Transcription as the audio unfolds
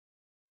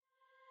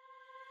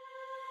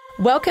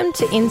Welcome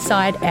to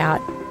Inside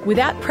Out.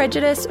 Without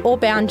prejudice or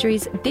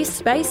boundaries, this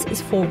space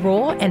is for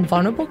raw and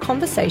vulnerable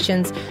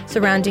conversations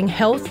surrounding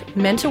health,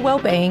 mental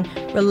well-being,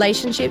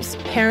 relationships,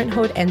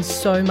 parenthood, and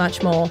so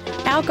much more.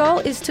 Our goal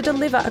is to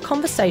deliver a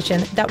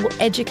conversation that will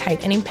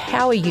educate and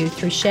empower you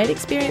through shared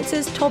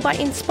experiences told by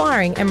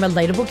inspiring and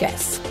relatable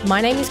guests. My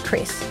name is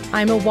Chris.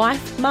 I'm a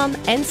wife, mum,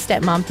 and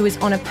stepmom who is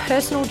on a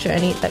personal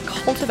journey that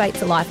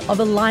cultivates a life of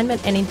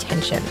alignment and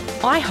intention.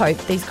 I hope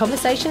these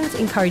conversations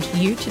encourage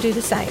you to do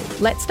the same.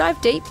 Let's dive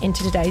deep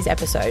into today's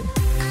episode.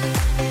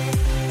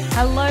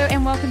 Hello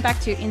and welcome back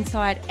to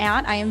Inside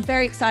Out. I am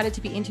very excited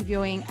to be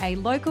interviewing a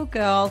local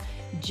girl,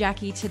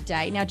 Jackie,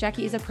 today. Now,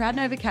 Jackie is a proud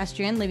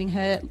Novocastrian living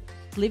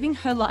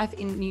her life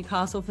in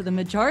Newcastle for the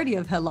majority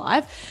of her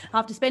life.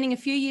 After spending a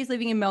few years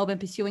living in Melbourne,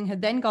 pursuing her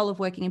then goal of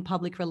working in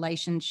public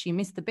relations, she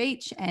missed the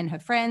beach and her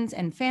friends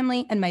and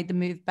family and made the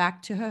move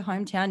back to her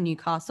hometown,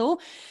 Newcastle.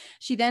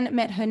 She then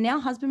met her now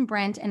husband,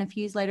 Brent, and a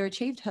few years later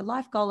achieved her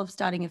life goal of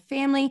starting a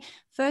family.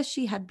 First,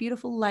 she had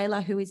beautiful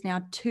Layla, who is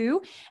now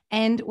 2.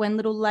 And when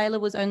little Layla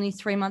was only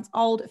 3 months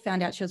old,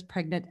 found out she was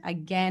pregnant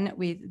again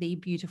with the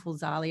beautiful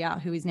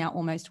Zalia, who is now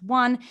almost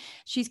 1.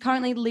 She's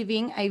currently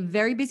living a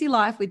very busy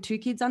life with 2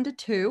 kids under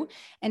 2.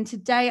 And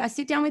today I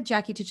sit down with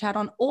Jackie to chat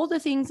on all the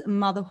things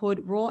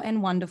motherhood, raw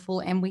and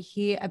wonderful. And we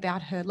hear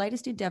about her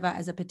latest endeavor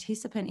as a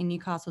participant in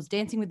Newcastle's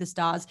Dancing with the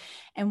Stars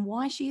and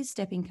why she is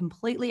stepping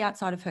completely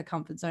outside of her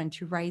comfort zone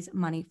to raise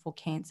money for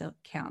Cancer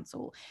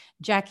Council.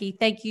 Jackie,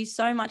 thank you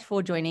so much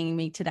for joining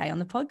me today on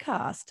the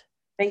podcast.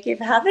 Thank you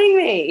for having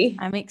me.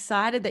 I'm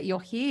excited that you're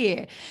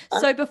here.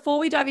 So before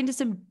we dive into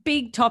some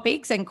big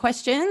topics and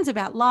questions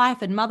about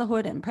life and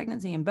motherhood and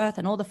pregnancy and birth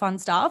and all the fun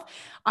stuff,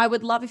 I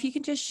would love if you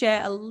could just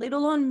share a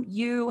little on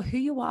you, who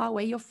you are,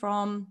 where you're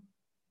from.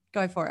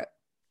 Go for it.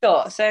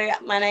 Sure. So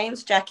my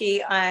name's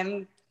Jackie.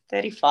 I'm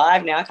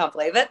 35 now. I can't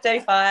believe it.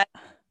 35.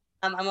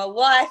 I'm a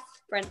wife,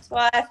 Brent's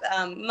wife,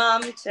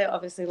 mum to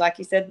obviously, like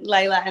you said,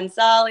 Layla and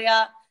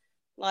Zalia.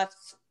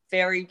 Life's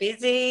very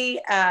busy.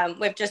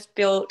 We've just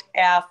built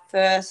our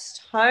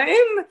first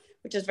home,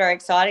 which is very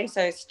exciting.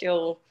 So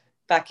still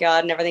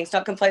backyard and everything's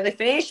not completely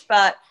finished,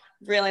 but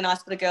really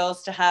nice for the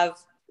girls to have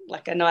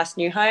like a nice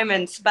new home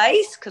and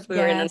space because we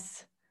were in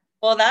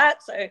all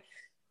that. So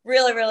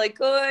really, really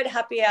good.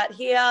 Happy out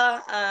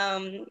here.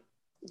 I'm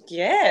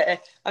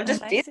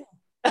just busy.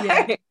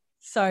 Yeah.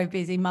 So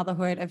busy.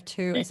 Motherhood of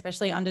 2,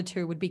 especially under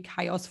 2, would be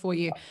chaos for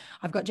you.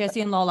 I've got Jessie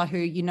and Lola who,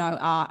 you know,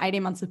 are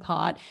 18 months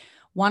apart,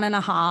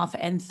 1.5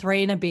 and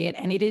 3 and a bit.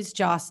 And it is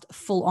just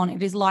full on.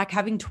 It is like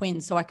having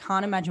twins. So I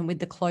can't imagine with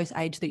the close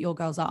age that your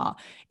girls are,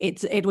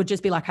 it would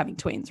just be like having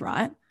twins,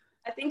 right?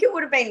 I think it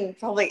would have been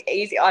probably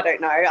easy. I don't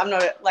know. I'm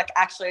not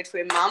actually a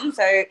twin mum.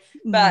 So,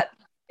 but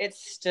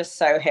it's just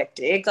so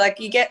hectic.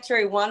 Like you get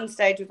through one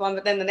stage with one,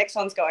 but then the next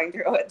one's going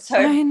through it. So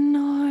I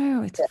know.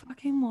 It's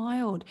fucking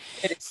wild.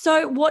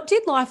 So what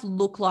did life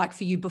look like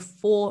for you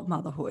before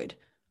motherhood?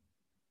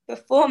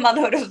 Before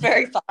motherhood, it was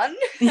very fun.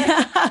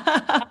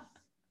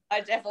 I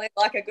definitely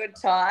like a good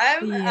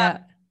time. Yeah.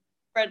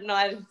 Brett and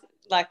I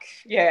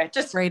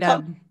just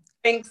freedom.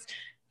 Things,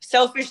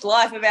 selfish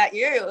life about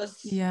you. It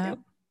was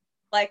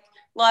like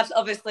life's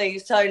obviously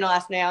so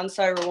nice now and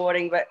so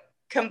rewarding, but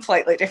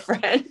completely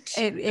different.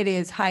 It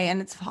is. Hey,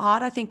 and it's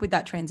hard, I think, with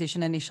that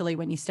transition initially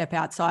when you step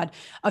outside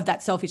of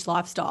that selfish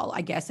lifestyle, I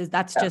guess, is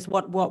that's just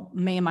what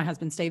me and my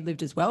husband Steve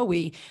lived as well.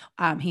 He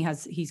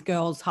has his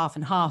girls half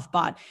and half,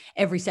 but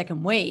every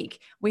second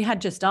week we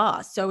had just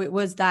us. So it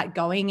was that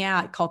going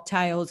out,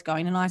 cocktails,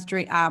 going to nice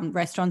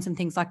restaurants and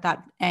things like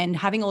that, and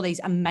having all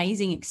these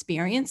amazing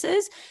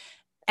experiences.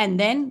 And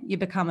then you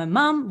become a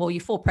mum, well, you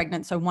fall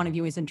pregnant, so one of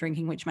you isn't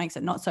drinking, which makes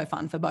it not so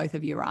fun for both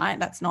of you, right?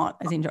 That's not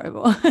as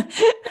enjoyable.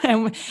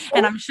 and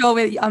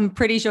I'm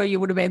pretty sure you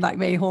would have been like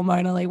me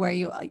hormonally,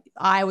 where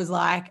I was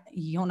like,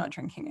 you're not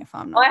drinking if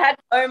I'm not. I had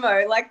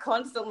FOMO like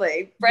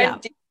constantly.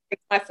 Brent did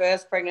drink my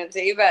first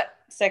pregnancy, but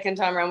second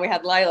time around we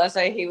had Layla,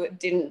 so he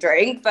didn't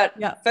drink. But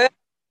first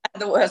I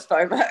had the worst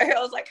FOMO.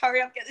 I was like,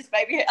 hurry up, get this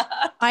baby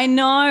out. I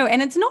know.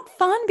 And it's not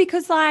fun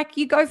because like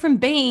you go from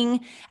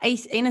being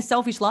in a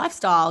selfish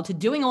lifestyle to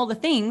doing all the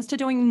things to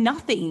doing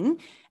nothing.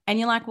 And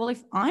you're like, well,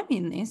 if I'm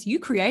in this, you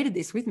created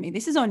this with me.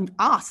 This is on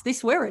us.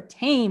 We're a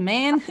team,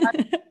 man.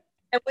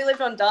 And we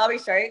lived on Derby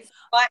Street.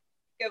 Like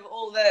of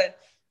all the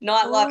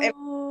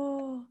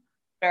nightlife,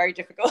 very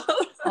difficult.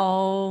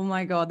 Oh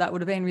my God. That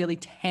would have been really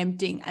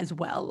tempting as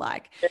well.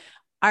 Like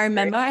I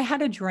remember I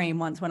had a dream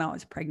once when I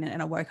was pregnant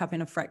and I woke up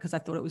in a fret because I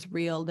thought it was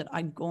real that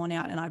I'd gone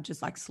out and I'd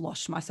just like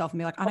sloshed myself and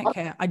be like, I don't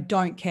care. I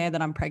don't care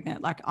that I'm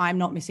pregnant. Like I'm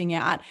not missing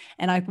out.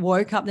 And I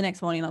woke up the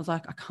next morning and I was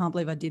like, I can't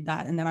believe I did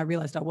that. And then I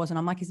realized I wasn't.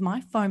 I'm like, is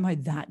my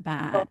FOMO that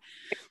bad?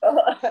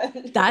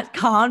 That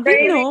can't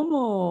be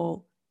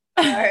normal.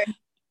 No.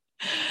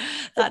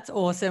 That's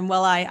awesome.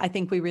 Well, I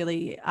think we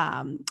really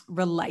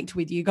relate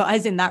with you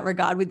guys in that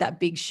regard with that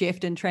big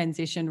shift and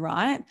transition,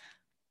 right?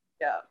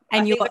 Yeah.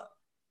 And you're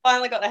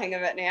finally got the hang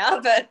of it now,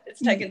 but it's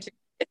taken 2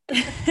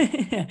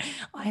 years.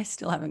 I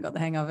still haven't got the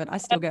hang of it. I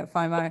still get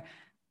FOMO.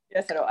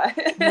 Yes, so do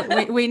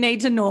I. We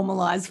need to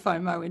normalize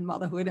FOMO in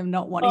motherhood and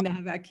not wanting to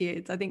have our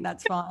kids. I think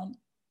that's fine.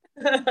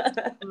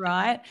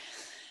 Right.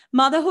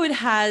 Motherhood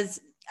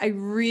has a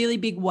really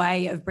big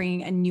way of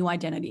bringing a new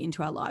identity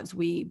into our lives.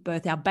 We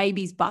birth our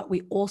babies, but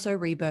we also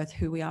rebirth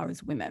who we are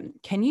as women.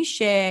 Can you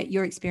share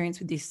your experience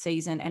with this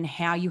season and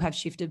how you have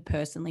shifted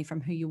personally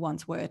from who you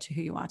once were to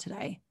who you are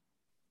today?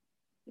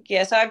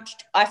 Yeah, so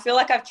I feel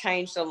like I've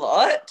changed a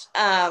lot.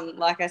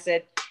 Like I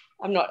said,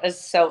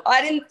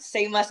 I didn't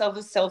see myself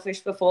as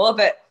selfish before,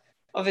 but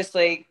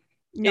obviously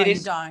No, you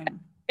don't.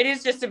 It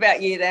is just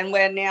about you then,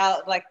 where now,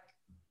 like,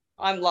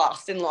 I'm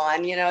last in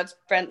line, it's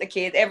Brent, the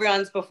kid,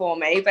 everyone's before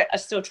me, but I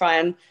still try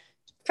and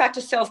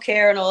practice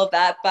self-care and all of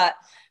that, but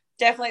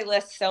definitely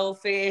less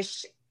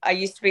selfish. I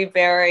used to be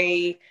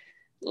very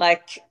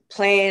like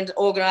planned,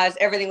 organized.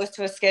 Everything was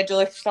to a schedule.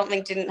 If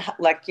something didn't,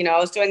 I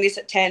was doing this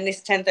at 10, this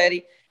at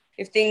 10:30.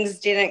 If things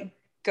didn't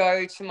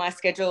go to my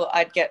schedule,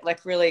 I'd get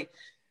like really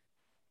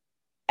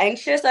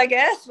anxious, I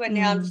guess, when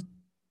now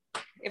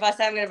if I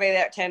say I'm going to be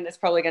there at 10, it's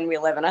probably going to be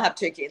 11. I have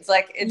 2 kids.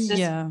 Like, it's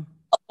just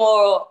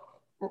more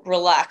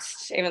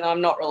relaxed, even though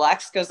I'm not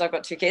relaxed because I've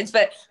got 2 kids,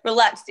 but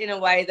relaxed in a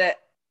way that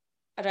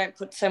I don't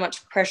put so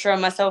much pressure on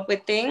myself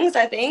with things,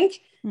 I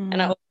think.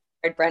 And I also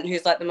married Brent,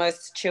 who's like the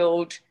most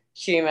chilled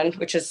human,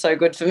 which is so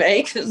good for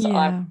me because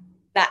I'm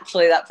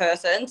naturally that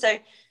person. So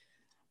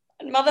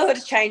motherhood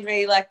has changed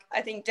me, like,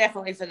 I think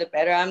definitely for the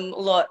better. I'm a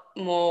lot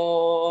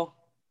more,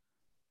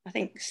 I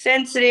think,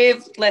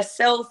 sensitive, less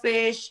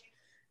selfish.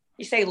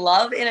 You see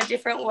love in a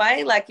different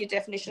way, like your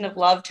definition of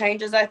love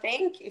changes, I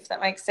think, if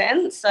that makes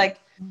sense. Like,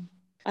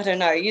 I don't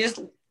know, you just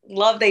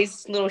love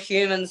these little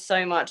humans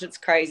so much, it's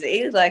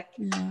crazy. Like,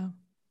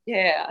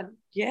 yeah,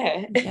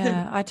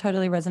 I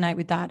totally resonate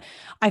with that.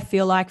 I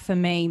feel like for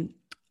me,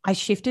 I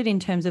shifted in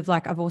terms of,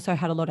 like, I've also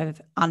had a lot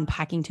of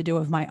unpacking to do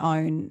of my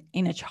own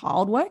inner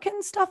child work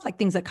and stuff, like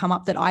things that come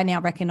up that I now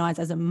recognize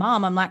as a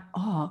mom. I'm like,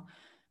 oh,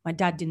 my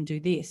dad didn't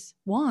do this.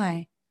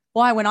 Why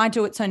when I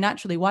do it so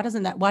naturally? Why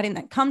didn't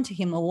that come to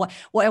him? Or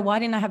why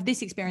didn't I have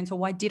this experience? Or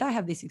why did I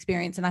have this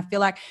experience? And I feel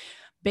like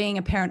being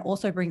a parent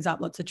also brings up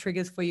lots of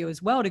triggers for you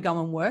as well to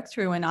go and work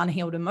through, and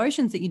unhealed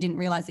emotions that you didn't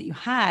realize that you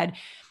had.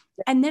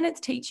 And then it's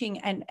teaching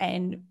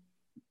and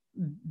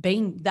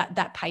being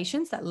that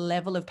patience, that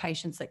level of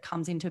patience that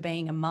comes into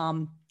being a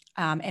mum,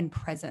 and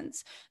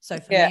presence. So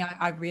for me,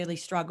 I really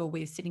struggle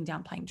with sitting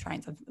down playing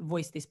trains. I've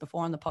voiced this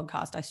before on the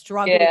podcast. I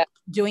struggle with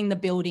doing the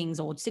buildings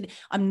or sitting.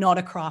 I'm not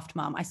a craft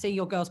mum. I see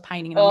your girls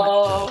painting and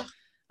I'm like,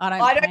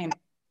 I don't paint.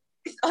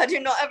 I do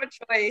not have a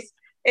choice.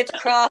 It's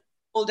craft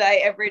all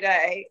day, every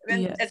day.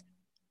 And as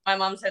my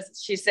mum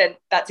says, she said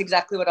that's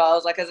exactly what I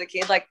was like as a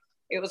kid. Like,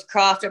 it was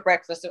craft at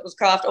breakfast. It was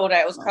craft all day.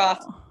 It was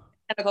craft 10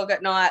 o'clock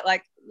at night.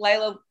 Like,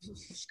 Layla,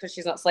 because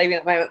she's not sleeping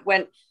at the moment,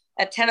 went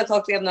at 10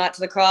 o'clock the other night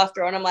to the craft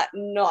room, and I'm like,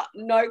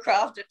 no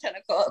craft at 10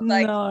 o'clock.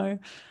 Like, no.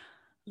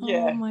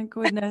 Yeah. Oh my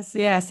goodness.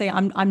 Yeah. See,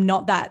 I'm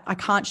not that. I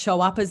can't show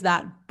up as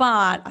that,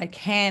 but I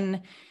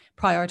can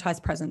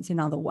prioritize presence in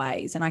other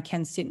ways. And I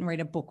can sit and read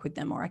a book with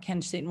them, or I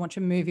can sit and watch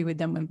a movie with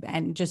them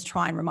and just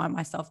try and remind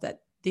myself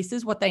that this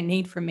is what they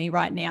need from me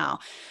right now.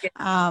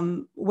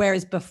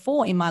 Whereas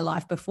before, in my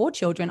life, before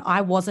children,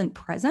 I wasn't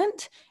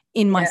present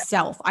in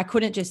myself. I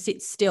couldn't just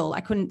sit still. I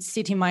couldn't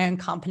sit in my own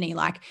company.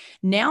 Like,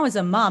 now as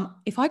a mum,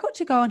 if I got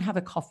to go and have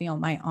a coffee on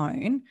my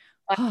own,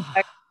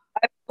 I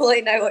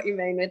fully know what you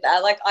mean with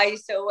that. Like, I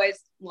used to always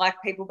like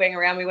people being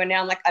around me, when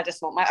now I'm like, I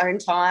just want my own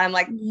time.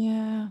 Like,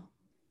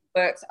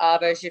 works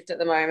arvo shift at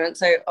the moment,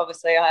 so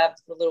obviously I have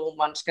the little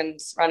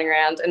munchkins running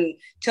around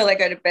until they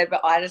go to bed,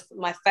 but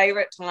my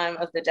favorite time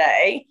of the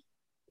day,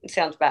 it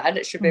sounds bad,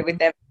 it should be with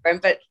them,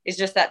 but it's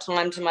just that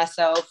time to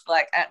myself,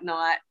 like at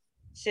night,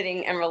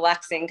 sitting and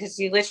relaxing, because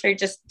you literally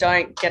just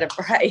don't get a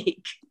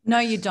break. No,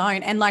 you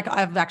don't. And like,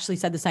 I've actually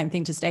said the same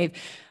thing to Steve.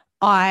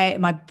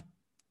 My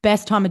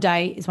best time of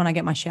day is when I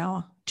get my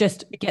shower.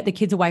 Just get the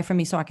kids away from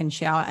me so I can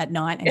shower at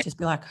night and just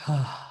be like,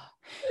 oh,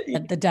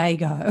 let the day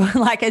go.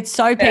 Like, it's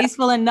so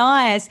peaceful and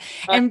nice.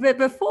 But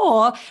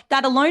before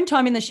that alone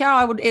time in the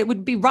shower, it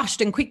would be rushed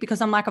and quick,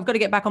 because I'm like, I've got to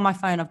get back on my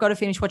phone. I've got to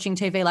finish watching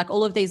TV, like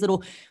all of these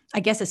little, I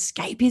guess,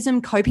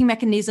 escapism, coping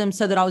mechanisms,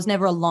 so that I was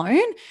never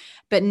alone.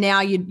 But now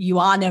you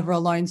are never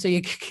alone. So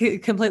you're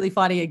completely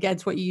fighting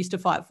against what you used to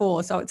fight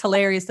for. So it's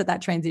hilarious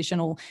that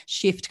transitional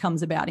shift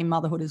comes about in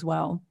motherhood as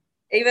well.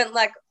 Even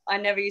like, I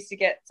never used to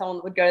get someone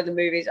that would go to the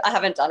movies. I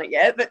haven't done it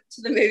yet, but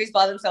to the movies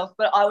by themselves.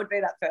 But I would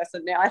be that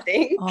person now, I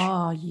think.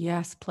 Oh,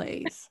 yes,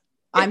 please.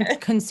 I'm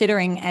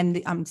considering,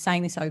 and I'm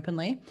saying this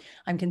openly,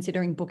 I'm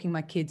considering booking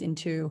my kids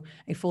into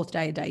a 4th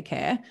day of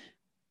daycare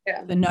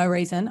for no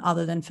reason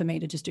other than for me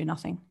to just do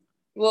nothing.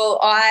 Well,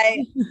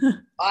 I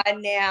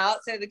now,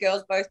 so the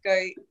girls both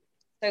go,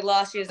 so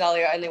last year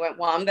Zalia only went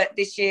 1, but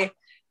this year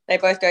they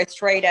both go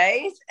 3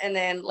 days, and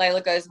then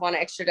Layla goes 1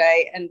 extra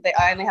day, and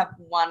I only have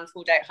 1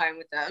 full day at home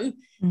with them,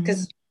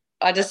 because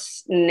I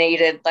just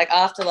needed, like,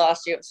 after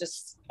last year, it was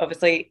just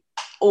obviously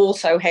all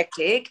so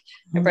hectic,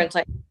 and Brent's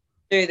like,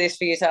 do this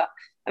for you. So,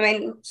 I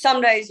mean,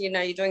 some days, you're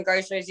doing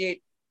groceries, you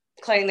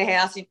clean the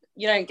house,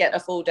 you don't get a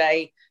full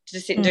day to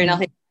just sit and do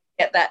nothing.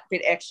 get that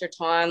bit extra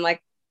time.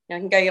 Like, I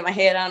can go get my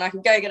hair done. I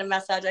can go get a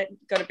massage. I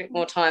got a bit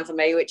more time for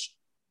me, which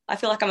I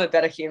feel like I'm a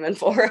better human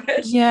for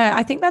it. Yeah,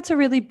 I think that's a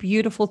really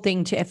beautiful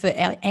thing for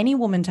any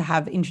woman to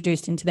have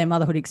introduced into their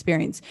motherhood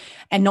experience,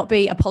 and not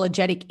be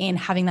apologetic in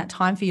having that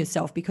time for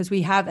yourself, because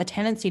we have a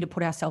tendency to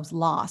put ourselves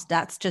last.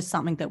 That's just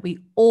something that we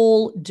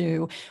all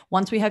do.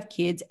 Once we have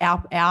kids,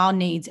 our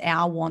needs,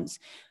 our wants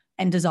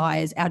and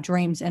desires, our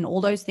dreams, and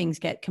all those things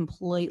get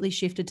completely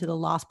shifted to the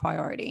last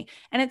priority.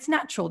 And it's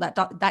natural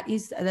that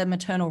is the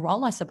maternal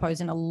role, I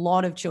suppose, in a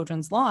lot of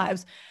children's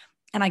lives.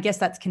 And I guess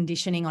that's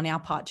conditioning on our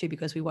part too,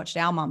 because we watched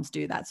our mums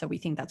do that. So we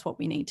think that's what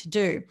we need to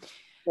do.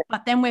 Yeah.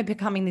 But then we're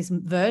becoming this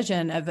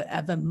version of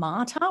a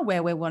martyr,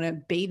 where we want to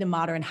be the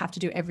martyr and have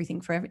to do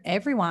everything for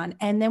everyone.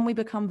 And then we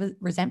become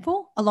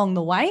resentful along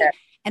the way,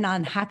 and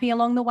unhappy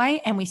along the way.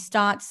 And we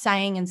start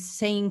saying and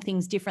seeing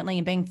things differently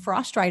and being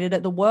frustrated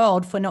at the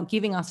world for not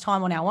giving us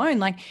time on our own.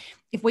 Like,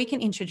 if we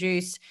can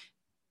introduce,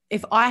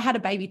 if I had a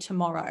baby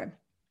tomorrow,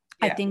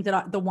 I think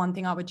that the one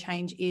thing I would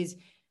change is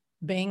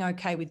being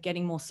okay with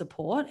getting more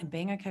support, and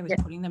being okay with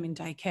putting them in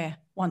daycare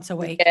once a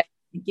week,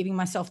 and giving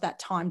myself that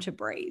time to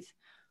breathe.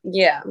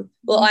 Yeah.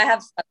 Well, I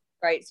have such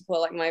great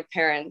support. Like, my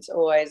parents are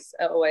always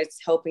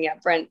helping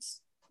out.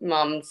 Brent's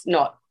mum's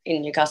not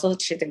in Newcastle,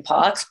 she's in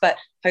Parks, but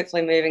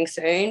hopefully moving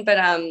soon. But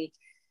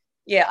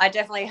yeah, I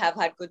definitely have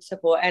had good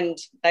support, and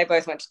they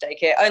both went to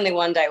daycare, only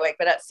 1 day a week,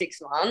 but at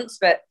 6 months.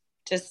 But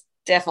just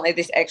definitely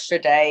this extra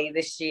day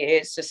this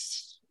year is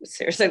just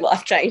seriously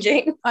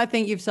life-changing. I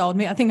think you've sold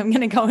me. I think I'm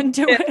going to go and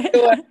do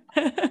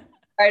it.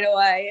 Straight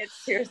away.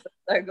 It's seriously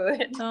so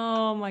good.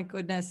 Oh my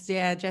goodness.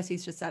 Yeah,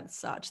 Jesse's just at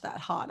such that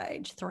hard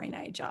age,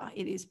 three-nager.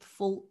 It is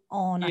full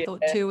on. I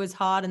thought 2 was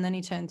hard, and then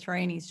he turned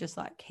 3, and he's just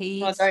like,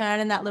 he's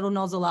turning that little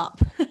nozzle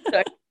up.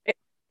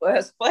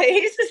 Worse,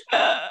 please.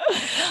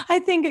 I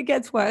think it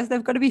gets worse.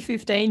 They've got to be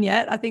 15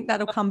 yet. I think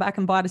that'll come back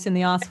and bite us in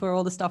the ass for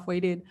all the stuff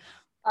we did.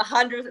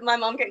 100%. My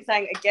mom kept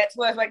saying it gets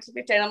worse, like, to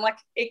 15. I'm like,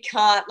 it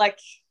can't. Like,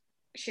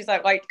 she's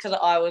like, wait, because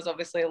I was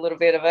obviously a little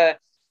bit of a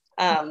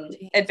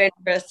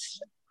adventurous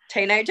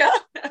teenager.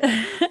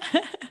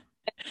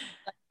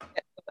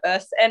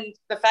 And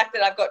the fact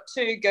that I've got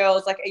 2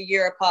 girls like a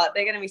year apart,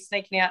 they're going to be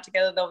sneaking out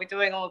together. They'll be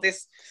doing all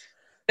this.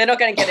 They're not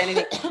going to get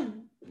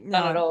anything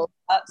done at all.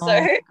 So,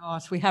 oh my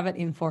gosh, we have it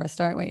in for us,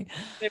 don't we?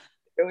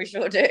 We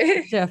sure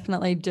do.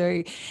 Definitely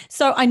do.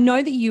 So I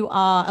know that you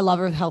are a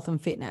lover of health and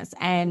fitness,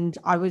 and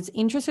I was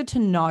interested to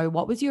know,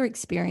 what was your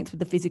experience with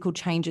the physical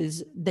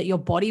changes that your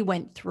body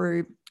went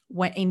through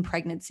in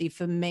pregnancy?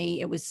 For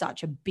me, it was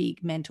such a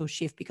big mental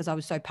shift, because I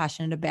was so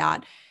passionate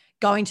about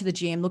going to the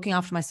gym, looking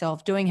after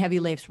myself, doing heavy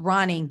lifts,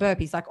 running,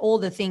 burpees, like all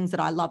the things that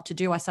I love to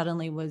do. I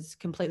suddenly was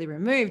completely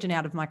removed and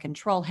out of my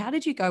control. How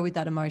did you go with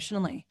that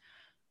emotionally?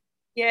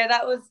 Yeah,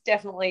 that was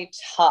definitely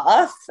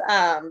tough.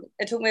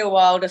 It took me a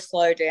while to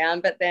slow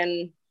down, but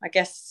then I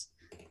guess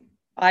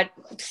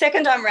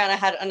second time around I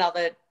had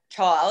another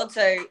child,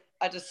 so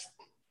I just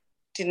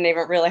didn't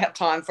even really have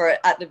time for it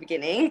at the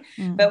beginning.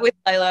 But with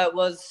Layla, it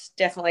was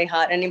definitely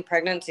hard, and in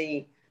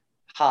pregnancy,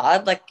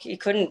 hard. Like, you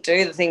couldn't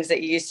do the things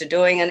that you used to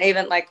doing. And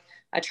even like,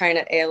 I train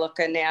at Air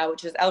Locker now,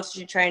 which is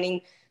altitude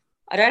training.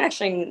 I don't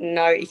actually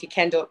know if you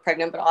can do it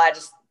pregnant, but I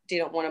just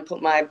didn't want to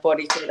put my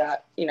body through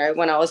that,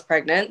 when I was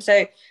pregnant.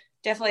 So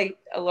definitely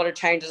a lot of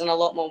changes and a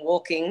lot more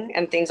walking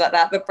and things like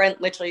that. But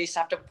Brent literally used to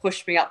have to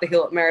push me up the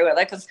hill at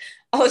Merriweather, because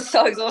I was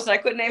so exhausted. I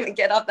couldn't even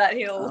get up that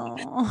hill.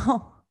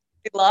 Oh.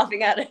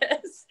 Laughing at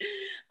us.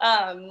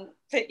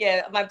 But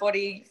yeah, my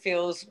body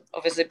feels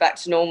obviously back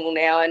to normal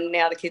now, and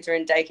now the kids are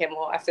in daycare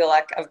more. I feel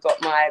like I've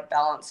got my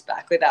balance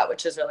back with that,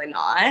 which is really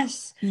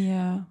nice.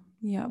 Yeah.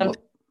 I'm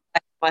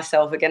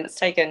myself again. It's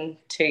taken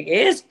 2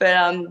 years, but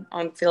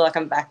I feel like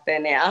I'm back there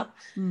now.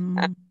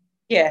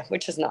 Yeah,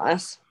 which is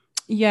nice.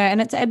 Yeah,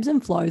 and it's ebbs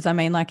and flows. I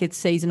mean, like, it's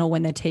seasonal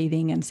when they're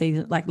teething,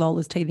 and like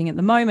Lola's teething at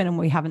the moment, and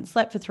we haven't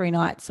slept for 3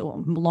 nights, or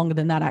longer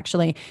than that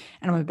actually,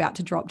 and I'm about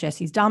to drop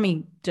Jesse's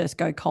dummy, just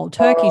go cold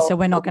turkey, so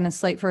we're not going to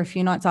sleep for a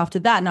few nights after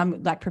that, and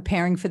I'm like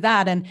preparing for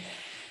that. And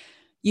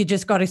you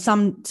just got to,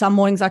 some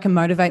mornings I can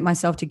motivate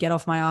myself to get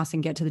off my ass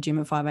and get to the gym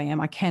at 5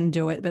 a.m. I can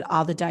do it. But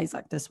other days,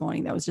 like this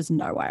morning, there was just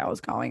no way I was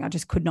going. I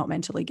just could not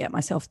mentally get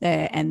myself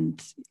there. And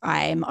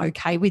I am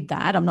okay with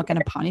that. I'm not going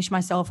to punish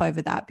myself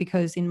over that,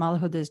 because in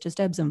motherhood, there's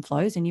just ebbs and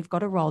flows, and you've got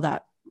to ride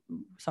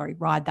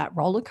that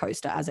roller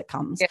coaster as it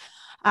comes.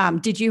 Yeah.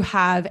 Did you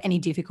have any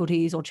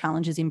difficulties or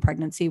challenges in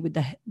pregnancy with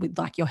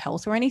like your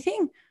health or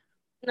anything?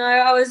 No,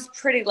 I was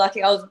pretty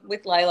lucky. I was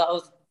with Layla. I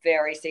was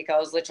very sick. I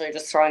was literally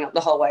just throwing up the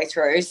whole way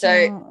through.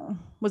 So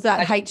was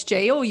that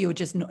HG, or you were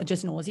just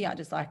nausea,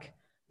 just like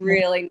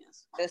really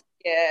nervous?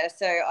 Yeah.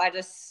 So I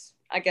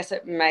guess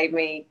it made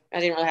me,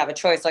 I didn't really have a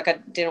choice. Like, I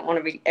didn't want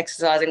to be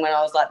exercising when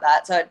I was like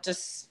that. So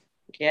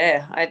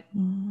I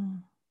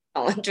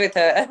challenged with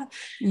her.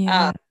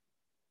 Yeah.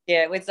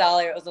 With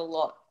Zalia, it was a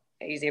lot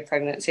easier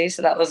pregnancy,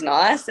 so that was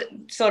nice. It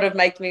sort of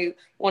made me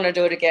want to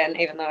do it again,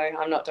 even though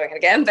I'm not doing it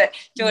again, but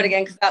do it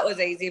again, because that was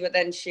easy. But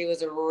then she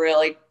was a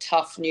really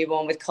tough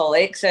newborn with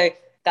colic, so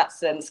that's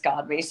then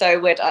scarred me. So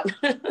we're done.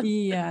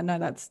 Yeah, no,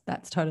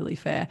 that's totally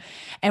fair.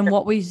 And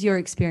what was your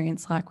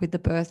experience like with the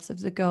births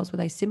of the girls? Were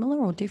they similar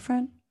or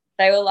different?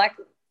 They were like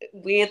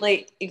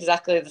weirdly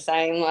exactly the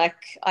same. Like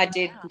I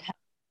did have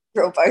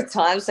epidural both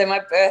times. So my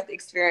birth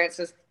experience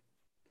was,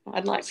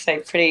 I'd like to say,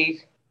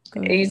 pretty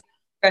easy,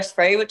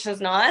 stress-free, which was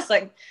nice.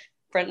 Like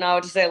Brent and I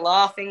were just there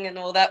laughing and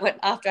all that. Went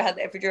after I had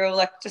the epidural,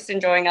 like just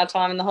enjoying our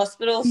time in the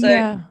hospital. So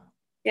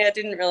yeah,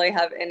 didn't really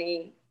have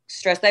any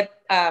stress. They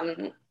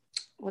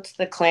what's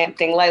the clamp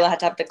thing? Layla had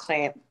to have the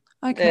clamp,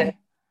 the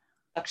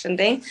suction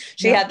thing.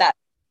 She had that,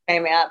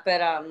 came out, but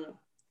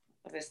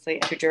obviously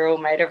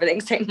epidural made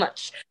everything seem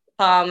much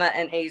calmer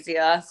and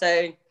easier.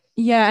 So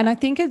yeah, and I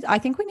think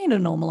we need to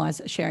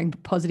normalize sharing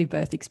positive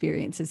birth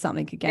experiences.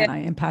 Something again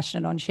I am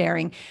passionate on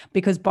sharing,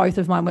 because both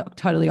of mine were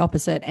totally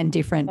opposite and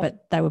different,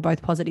 but they were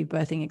both positive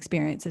birthing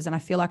experiences. And I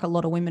feel like a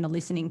lot of women are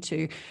listening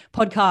to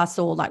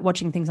podcasts or like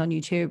watching things on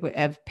YouTube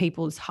of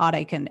people's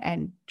heartache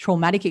and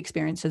traumatic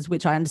experiences,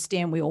 which I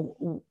understand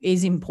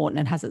is important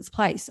and has its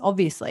place,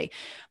 obviously.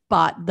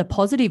 But the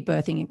positive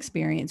birthing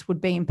experience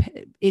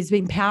is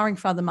empowering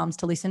for other mums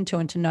to listen to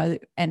and to know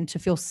and to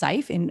feel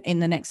safe in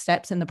the next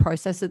steps in the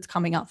process that's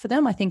coming up for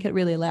them. I think it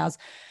really allows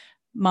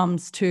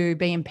mums to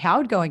be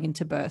empowered going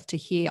into birth, to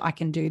hear I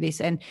can do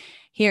this, and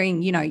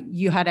hearing,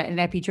 you had an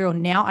epidural.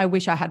 Now I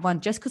wish I had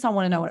one, just because I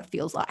want to know what it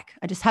feels like.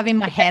 I just have in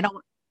my head,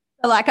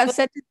 like I've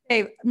said to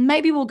Steve,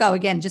 maybe we'll go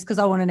again just because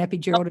I want an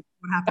epidural to see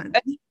what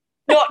happens.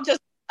 Not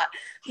just that.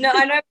 No,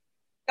 I know.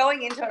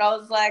 Going into it, I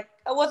was like,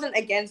 I wasn't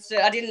against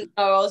it. I didn't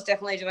know I was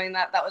definitely doing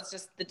that. That was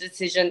just the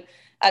decision.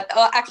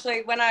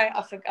 Actually, when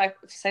it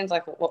seems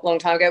like a long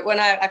time ago, when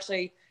I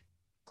actually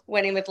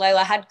went in with Layla,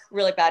 I had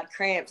really bad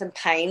cramps and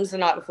pains the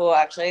night before,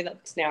 actually.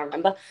 That's now I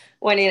remember.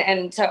 Went in,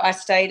 and so I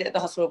stayed at the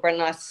hospital. Brent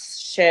and I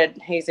shared,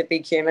 he's a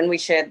big human. We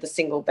shared the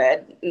single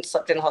bed and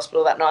slept in the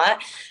hospital that night.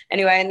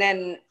 Anyway, and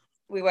then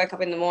we woke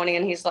up in the morning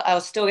and he's like, I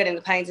was still getting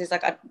the pains. He's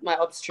like, my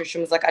obstetrician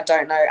was like, I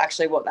don't know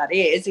actually what that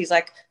is. He's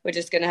like, we're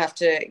just going to have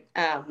to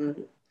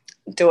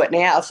do it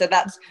now. So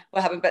that's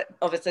what happened. But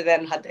obviously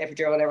then had the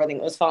epidural and everything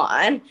was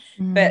fine.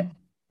 But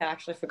I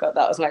actually forgot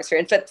that was my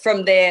experience. But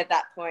from there,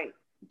 that point,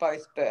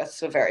 both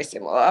births were very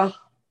similar.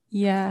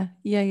 Yeah.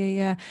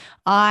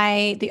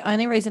 The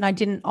only reason I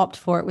didn't opt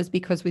for it was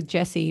because with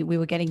Jessie, we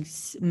were getting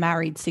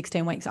married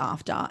 16 weeks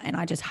after, and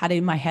I just had it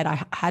in my head.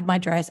 I had my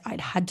dress.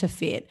 I'd had to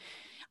fit.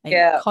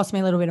 It cost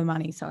me a little bit of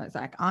money. So I was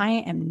like,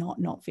 I am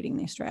not fitting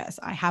this dress.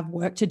 I have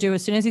work to do.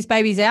 As soon as this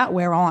baby's out,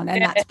 we're on.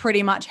 And that's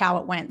pretty much how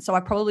it went. So I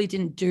probably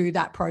didn't do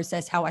that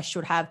process how I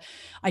should have.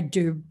 I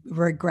do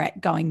regret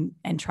going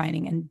and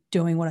training and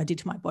doing what I did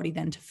to my body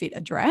then to fit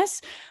a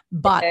dress.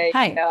 But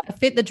I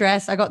fit the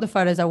dress. I got the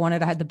photos I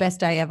wanted. I had the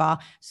best day ever.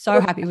 So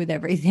happy with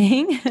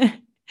everything.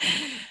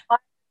 I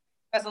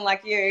wasn't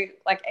like you.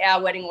 Like our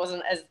wedding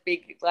wasn't as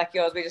big like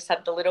yours. We just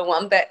had the little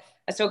one, but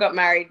I still got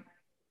married.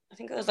 I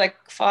think it was like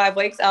 5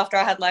 weeks after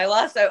I had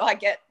Layla. So I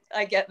get that.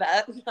 I get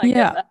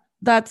that.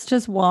 That's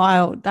just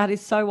wild. That is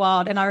so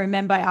wild. And I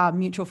remember our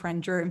mutual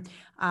friend, Drew,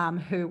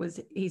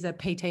 he's a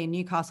PT in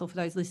Newcastle for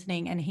those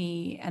listening. And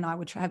he and I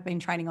would have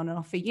been training on and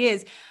off for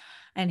years.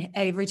 And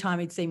every time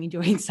he'd see me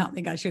doing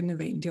something I shouldn't have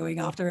been doing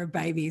after a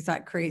baby, he's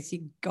like, Chris,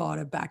 you got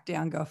to back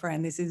down,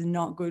 girlfriend. This is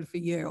not good for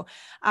you.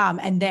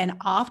 And then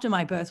after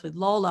my birth with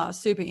Lola,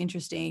 super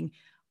interesting,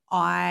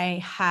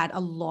 I had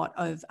a lot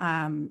of,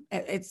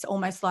 it's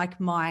almost like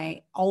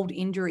my old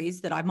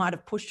injuries that I might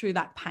have pushed through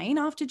that pain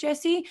after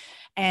Jessie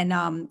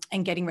and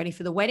getting ready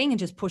for the wedding and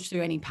just pushed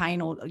through any pain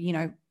or,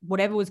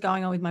 whatever was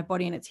going on with my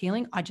body and its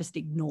healing, I just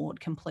ignored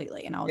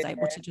completely. And I was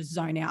able to just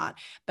zone out.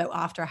 But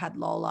after I had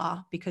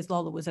Lola, because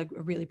Lola was a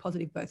really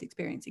positive birth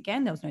experience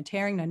again, there was no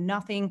tearing, no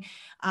nothing.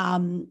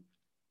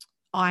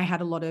 I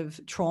had a lot of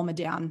trauma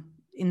down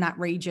in that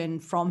region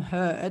from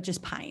her,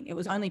 just pain. It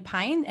was only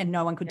pain and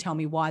no one could tell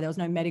me why. There was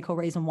no medical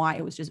reason why.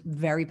 It was just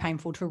very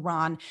painful to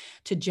run,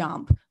 to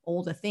jump,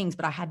 all the things,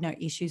 but I had no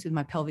issues with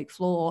my pelvic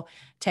floor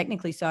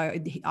technically. So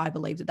I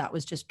believe that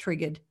was just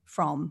triggered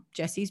from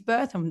Jessie's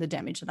birth and the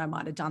damage that I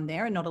might have done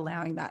there and not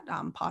allowing that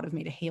part of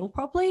me to heal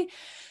properly.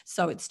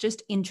 So it's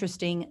just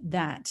interesting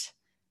that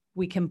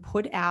we can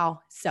put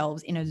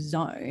ourselves in a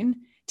zone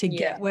to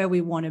get where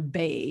we want to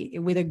be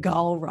with a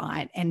goal,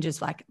 right? And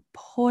just like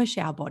push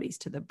our bodies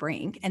to the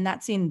brink. And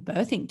that's in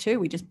birthing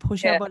too. We just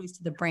push our bodies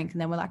to the brink and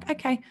then we're like,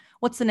 okay,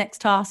 what's the next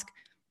task?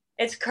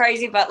 It's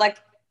crazy, but like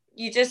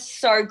you're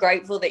just so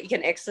grateful that you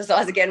can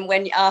exercise again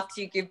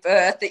after you give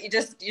birth, that you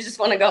just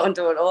want to go and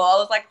do it all. I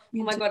was like,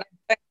 oh my God,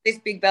 I have this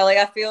big belly.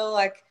 I feel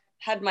like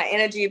had my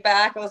energy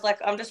back. I was like,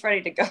 I'm just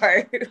ready to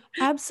go.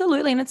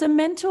 Absolutely. And it's a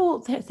mental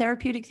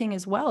therapeutic thing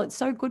as well. It's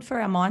so good for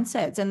our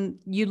mindsets. And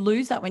you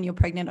lose that when you're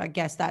pregnant, I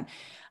guess, that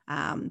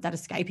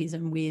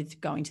escapism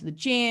with going to the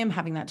gym,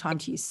 having that time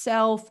to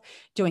yourself,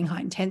 doing high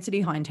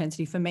intensity. High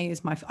intensity for me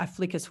is I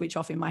flick a switch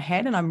off in my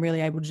head and I'm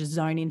really able to just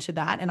zone into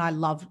that. And I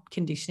love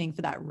conditioning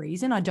for that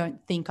reason. I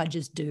don't think, I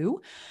just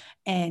do.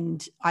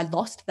 And I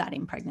lost that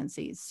in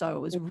pregnancies. So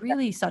it was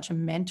really such a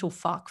mental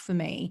fuck for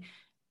me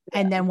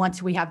And then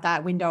once we have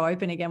that window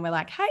open again, we're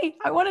like, hey,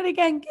 I want it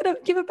again.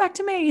 Give it back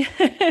to me.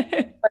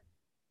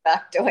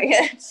 Back doing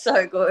it. It's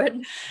so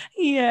good.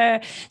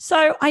 Yeah.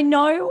 So I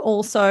know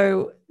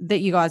also that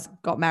you guys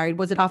got married.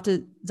 Was it after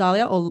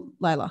Zalia or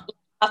Layla?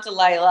 After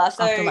Layla.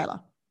 So After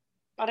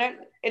Layla.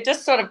 It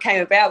just sort of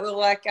came about. We were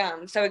like,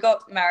 so we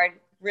got married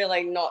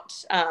really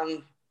not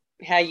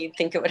how you'd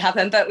think it would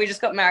happen, but we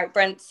just got married.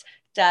 Brent's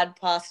dad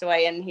passed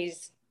away, and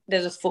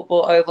there's a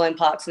football oval in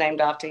Parks named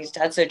after his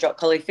dad, so Jaclyn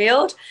Colley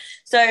Field.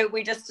 So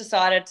we just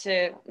decided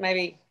to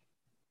maybe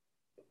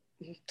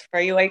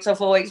 3 weeks or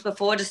 4 weeks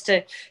before just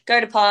to go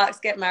to Parks,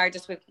 get married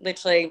just with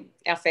literally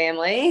our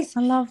families.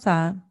 I love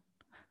that.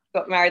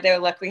 Got married. They were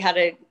like, we had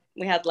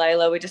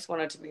Layla. We just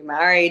wanted to be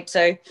married.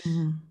 So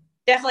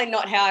definitely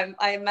not how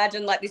I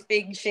imagined, like this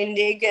big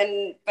shindig,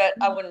 but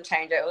I wouldn't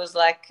change it. It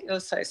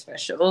was so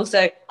special.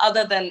 So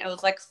other than it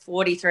was like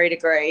 43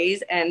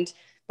 degrees and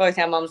both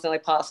our mums nearly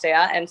passed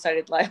out, and so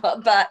did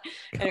Layla. But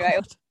anyway,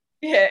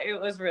 it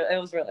was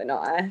really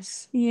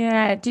nice.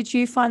 Yeah. Did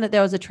you find that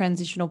there was a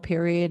transitional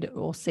period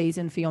or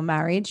season for your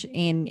marriage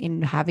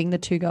in having the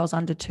two girls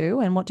under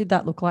 2? And what did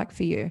that look like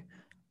for you?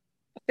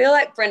 I feel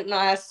like Brent and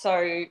I are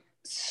so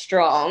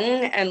strong,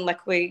 and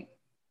like we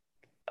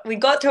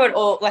got through it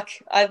all.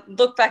 Like I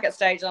look back at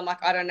stage and I'm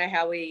like, I don't know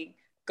how we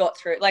got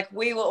through it. Like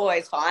we were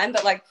always fine,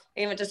 but like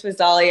even just with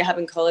Zalia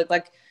having colic,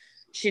 like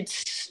she'd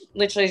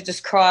literally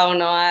just cry all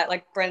night.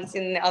 Like Brent's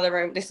in the other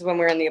room. This is when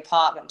we were in the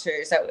apartment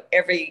too, so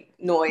every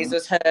noise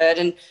was heard,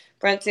 and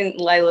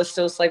Layla's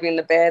still sleeping in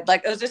the bed.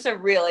 Like it was just a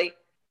really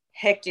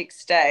hectic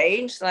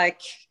stage.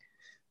 Like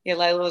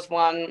Layla was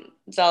 1,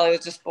 Zalia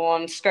was just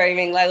born,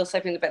 screaming, Layla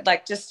sleeping in the bed.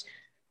 Like just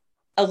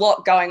a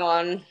lot going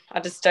on. I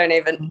just don't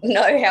even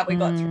know how we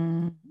got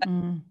through.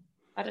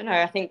 I don't know.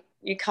 I think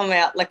you come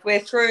out, like we're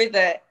through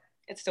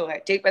it's still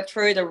hectic, but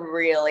through the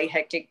really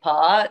hectic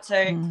part. So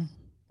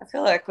I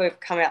feel like we've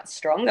come out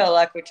stronger,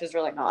 like, which is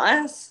really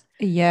nice.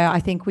 Yeah, I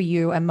think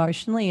you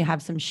emotionally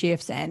have some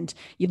shifts and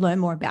you learn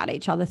more about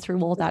each other through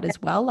all that as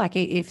well. Like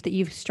if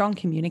you're strong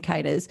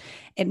communicators,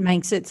 it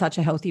makes it such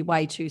a healthy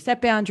way to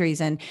set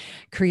boundaries and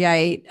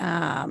create,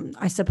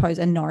 I suppose,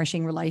 a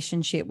nourishing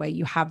relationship where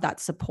you have that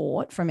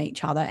support from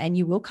each other, and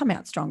you will come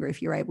out stronger if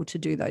you're able to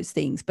do those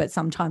things. But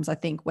sometimes I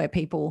think where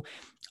people,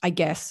 I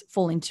guess,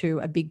 fall into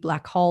a big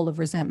black hole of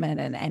resentment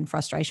and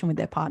frustration with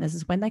their partners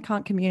is when they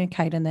can't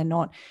communicate and they're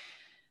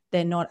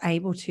not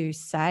able to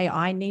say,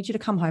 I need you to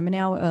come home an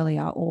hour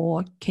earlier,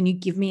 or can you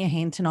give me a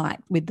hand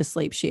tonight with the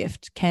sleep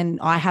shift? Can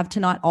I have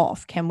tonight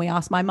off? Can we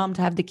ask my mum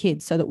to have the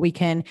kids so that we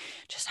can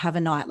just have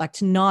a night? Like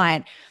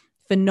tonight,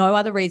 for no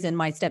other reason,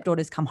 my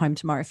stepdaughters come home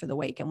tomorrow for the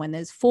week. And when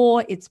there's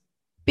 4, it's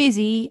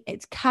busy,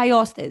 it's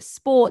chaos, there's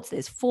sports,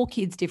 there's 4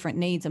 kids, different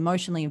needs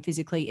emotionally and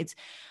physically.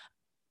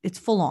 It's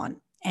full on.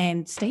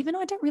 And Steve and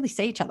I don't really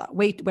see each other.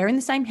 We're in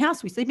the same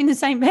house. We sleep in the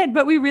same bed,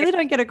 but we really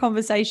don't get a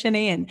conversation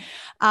in.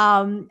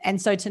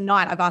 And so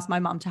tonight I've asked my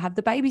mum to have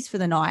the babies for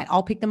the night.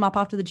 I'll pick them up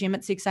after the gym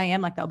at 6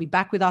 a.m. Like they'll be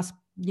back with us,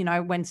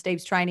 when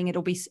Steve's training.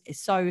 It'll be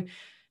so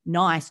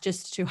nice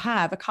just to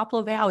have a couple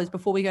of hours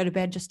before we go to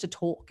bed just to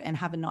talk and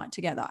have a night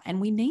together. And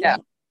we need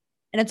it.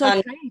 And it's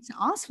okay to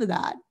ask for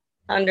that.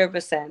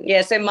 100%.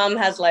 Yeah. So mum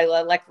has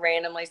Layla like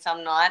randomly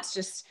some nights,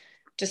 just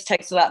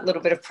takes that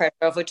little bit of pressure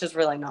off, which is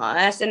really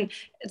nice. And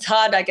it's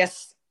hard, I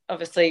guess,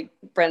 obviously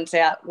Brent's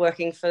out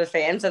working for the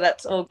fam, so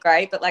that's all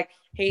great, but like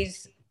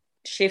he's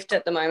shift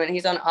at the moment,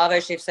 he's on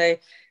Arvo shift, so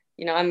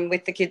I'm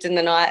with the kids in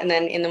the night, and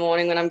then in the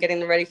morning when I'm getting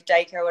them ready for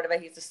daycare or whatever,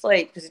 he's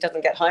asleep because he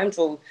doesn't get home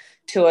till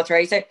 2 or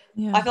 3. So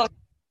I feel like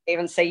I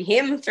even see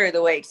him through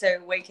the week.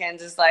 So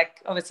weekends is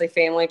like obviously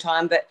family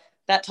time, but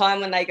that time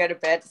when they go to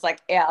bed, it's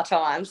like our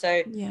time.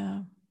 So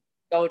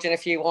indulge in a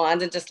few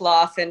wines and just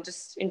laugh and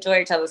just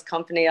enjoy each other's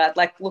company. I'd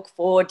like look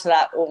forward to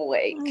that all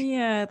week.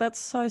 Yeah, that's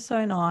so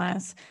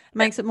nice. It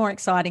makes it more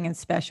exciting and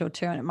special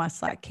too, and it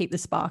must like keep the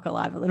spark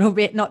alive a little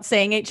bit, not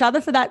seeing each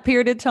other for that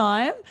period of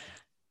time.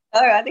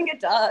 Oh, I think it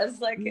does.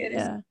 Like it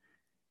is.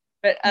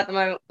 But at the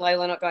moment,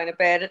 Layla not going to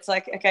bed, it's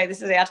like, okay,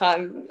 this is our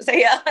time.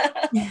 See ya.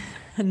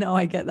 No,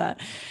 I get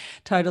that.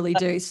 Totally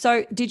do.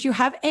 So did you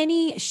have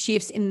any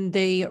shifts in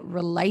the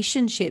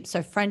relationships,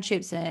 so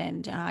friendships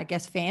and I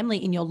guess family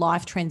in your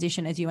life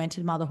transition as you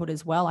entered motherhood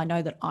as well? I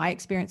know that I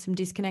experienced some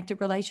disconnected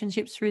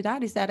relationships through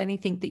that. Is that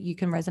anything that you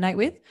can resonate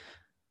with?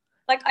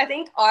 Like, I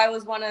think I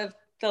was one of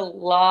the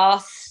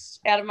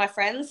last out of my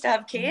friends to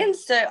have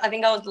kids. So I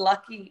think I was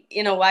lucky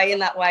in a way, in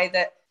that way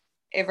that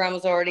everyone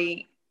was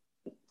already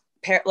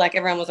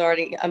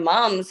a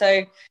mum.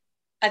 So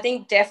I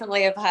think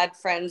definitely I've had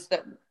friends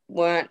that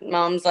weren't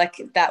mums,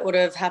 like that would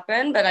have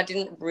happened, but I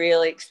didn't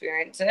really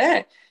experience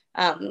it.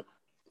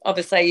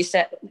 Obviously I used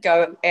to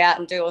go out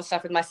and do all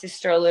stuff with my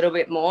sister a little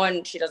bit more,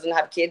 and she doesn't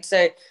have kids,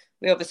 so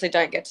we obviously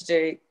don't get to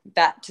do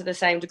that to the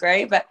same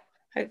degree, but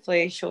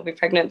hopefully she'll be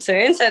pregnant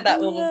soon, so that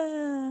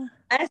will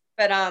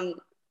but I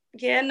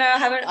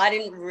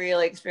didn't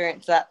really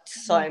experience that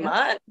so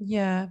much.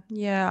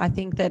 I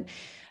think that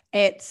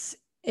it's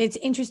It's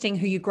interesting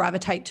who you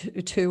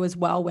gravitate to as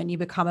well when you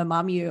become a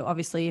mum. You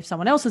obviously, if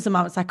someone else is a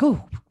mum, it's like,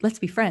 oh, let's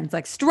be friends.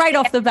 Like straight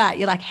off the bat,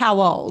 you're like, how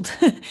old?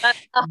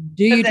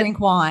 Do you drink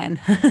wine?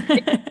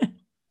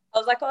 I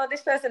was like, oh,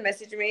 this person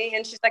messaged me,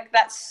 and she's like,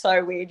 that's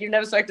so weird. You've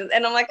never spoken to,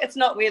 and I'm like, it's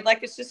not weird.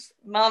 Like, it's just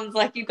mums.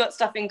 Like, you've got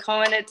stuff in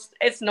common.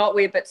 It's not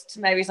weird, but to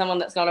maybe someone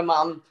that's not a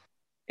mum,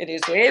 it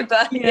is weird.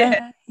 But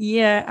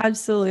yeah,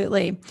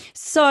 absolutely.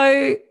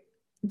 So,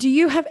 do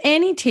you have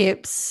any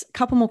tips? A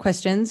couple more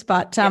questions,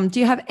 but do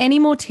you have any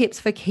more tips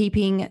for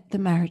keeping the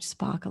marriage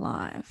spark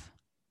alive?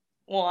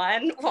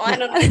 Wine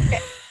on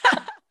weekend.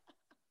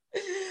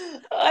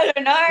 I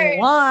don't know.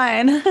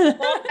 Wine.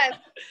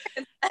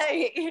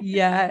 Hey.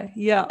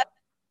 Yeah.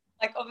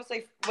 Like,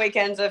 obviously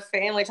weekends are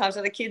family time,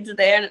 so the kids are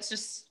there, and it's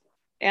just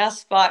our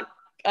spark.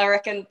 I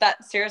reckon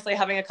that seriously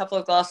having a couple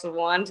of glasses of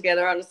wine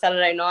together on a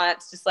Saturday night,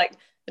 it's just like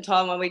the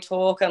time when we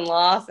talk and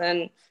laugh,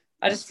 and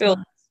I just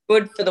feel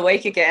good for the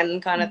week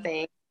again kind of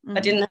thing. I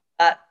didn't have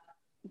that.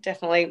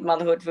 Definitely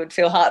motherhood would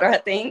feel harder, I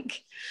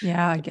think.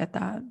 Yeah, I get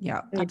that.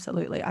 Yeah,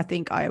 absolutely. I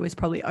think I was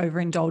probably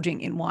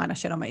overindulging in wine. I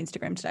shared on my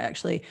Instagram today,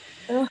 actually.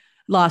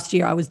 Last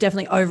year, I was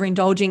definitely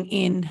overindulging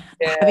in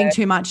having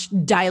too much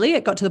daily.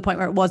 It got to the point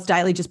where it was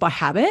daily just by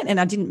habit,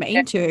 and I didn't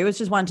mean to. It was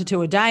just 1 to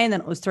 2 a day, and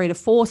then it was 3 to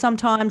 4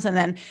 sometimes. And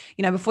then,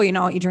 before you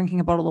know it, you're drinking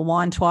a bottle of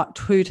wine 2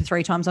 to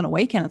 3 times on a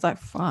weekend. It's like,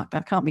 fuck,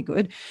 that can't be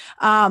good.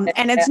 And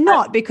it's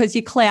not, because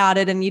you're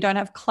clouded and you don't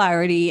have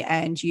clarity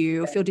and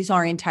you feel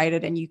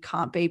disorientated and you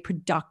can't be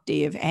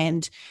productive,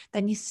 and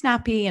then you're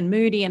snappy and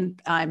moody.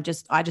 And I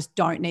just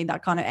don't need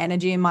that kind of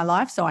energy in my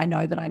life. So I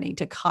know that I need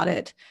to cut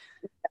it.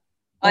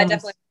 I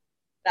definitely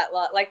that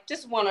like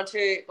just 1 or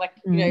 2, like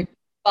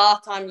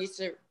bath time used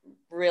to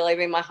really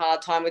be my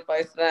hard time with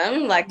both of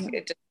them. Like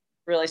it just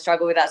really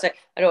struggled with that, so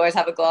I'd always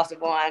have a glass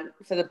of wine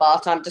for the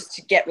bath time just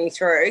to get me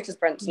through, because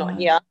Brent's not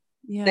here.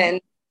 But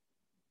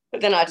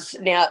then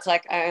now it's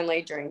like I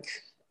only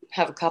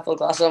have a couple of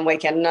glasses on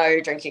weekend, no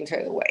drinking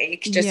through the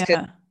week, just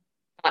because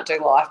I can't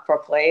do life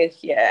properly.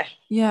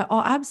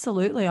 Oh,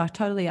 absolutely. I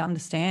totally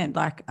understand.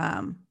 Like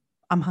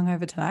I'm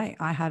hungover today.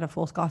 I had a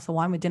 4th glass of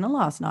wine with dinner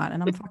last night,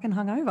 and I'm fucking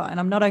hungover, and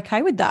I'm not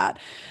okay with that.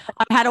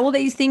 I had all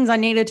these things I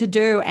needed to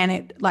do, and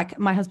it, like,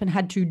 my husband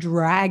had to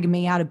drag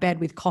me out of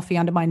bed with coffee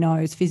under my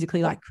nose,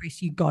 physically, like,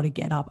 Chris, you got to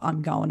get up.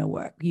 I'm going to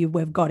work.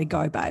 We've got to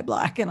go, babe.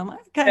 Like, and I'm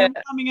like, okay, I'm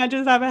coming. I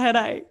just have a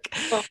headache.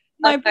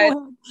 My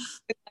poor.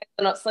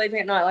 Not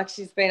sleeping at night. Like,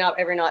 she's been up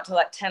every night till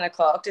like 10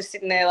 o'clock, just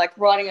sitting there, like,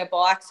 riding her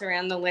bikes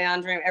around the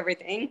lounge room,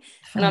 everything.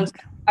 And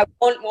I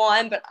want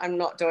wine, but I'm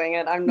not doing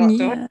it. I'm not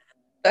doing it.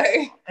 So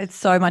it's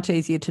so much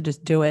easier to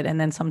just do it. And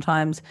then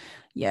sometimes,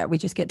 we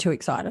just get too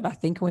excited. I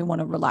think we want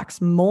to relax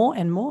more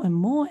and more and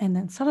more. And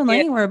then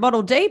suddenly we're a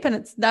bottle deep,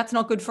 and that's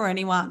not good for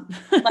anyone.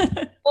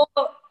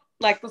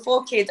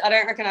 Before kids, I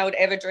don't reckon I would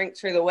ever drink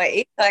through the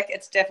week. Like,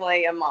 it's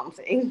definitely a mum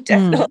thing.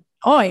 Definitely.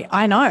 Oh,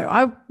 I know.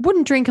 I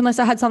wouldn't drink unless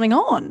I had something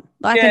on.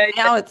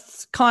 Now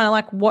it's kind of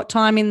like, what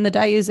time in the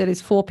day is it?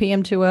 Is 4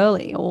 p.m. too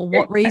early? Or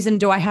what reason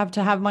do I have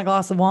to have my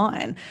glass of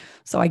wine?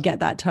 So I get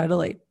that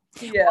totally.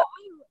 Yeah.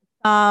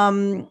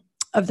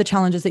 Of the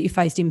challenges that you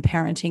faced in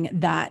parenting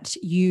that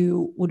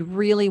you would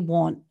really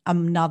want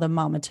another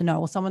mama to know,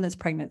 or someone that's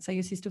pregnant, say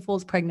your sister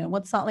falls pregnant,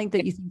 what's something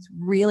that you think is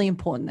really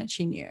important that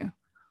she knew?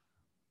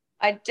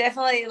 I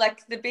definitely,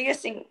 like, the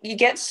biggest thing, you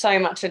get so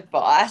much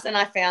advice, and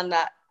I found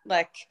that,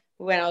 like,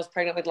 when I was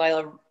pregnant with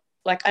Layla,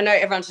 like, I know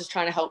everyone's just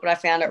trying to help, but I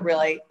found it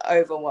really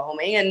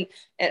overwhelming, and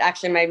it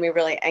actually made me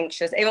really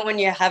anxious. Even when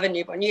you have a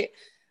newborn,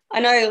 I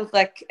know,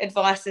 like,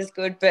 advice is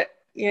good, but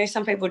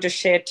some people just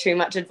share too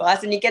much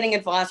advice, and you're getting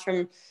advice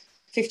from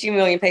 50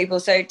 million people.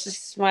 So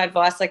just my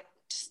advice, like,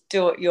 just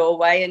do it your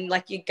way, and,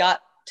 like, your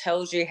gut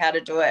tells you how to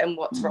do it and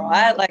what's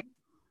right. Like,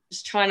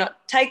 just try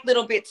not take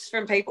little bits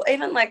from people,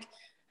 even like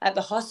at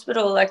the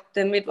hospital, like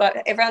the midwife,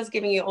 everyone's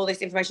giving you all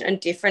this information and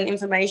different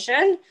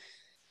information.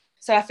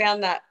 So I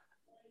found that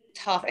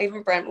tough.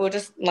 Even Brent, we were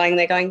just laying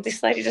there going,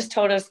 this lady just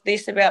told us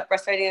this about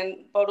breastfeeding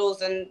and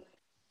bottles, and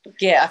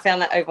I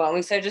found that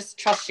overwhelming. So just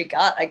trust your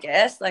gut, I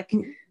guess. Like,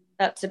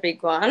 that's a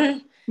big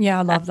one. Yeah,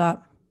 I love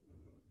that.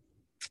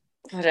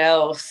 What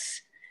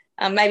else?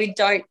 Maybe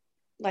don't,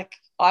 like,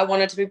 I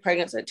wanted to be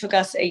pregnant, so it took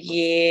us a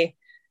year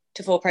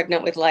to fall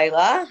pregnant with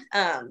Layla,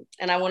 and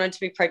I wanted to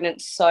be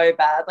pregnant so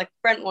bad. Like,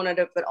 Brent wanted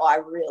it, but I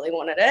really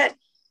wanted it.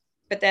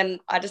 But then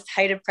I just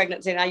hated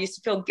pregnancy, and I used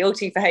to feel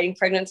guilty for hating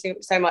pregnancy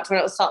so much when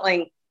it was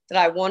something that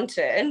I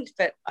wanted,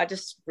 but I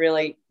just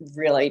really,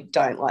 really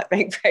don't like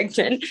being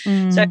pregnant.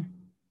 So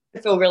I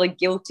feel really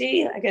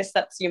guilty. I guess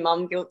that's your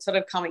mum guilt sort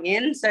of coming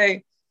in. So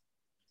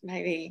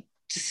maybe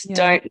just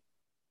don't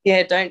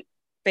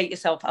beat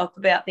yourself up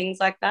about things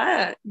like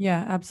that.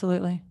 Yeah,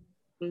 absolutely.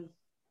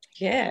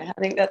 Yeah,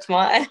 I think that's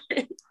my.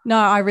 No,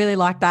 I really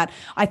like that.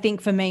 I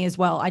think for me as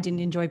well, I didn't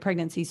enjoy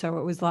pregnancy. So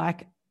it was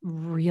like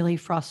really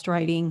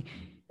frustrating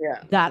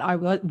that I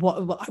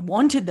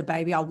wanted the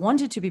baby. I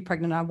wanted to be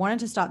pregnant. I wanted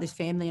to start this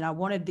family, and I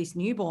wanted this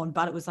newborn,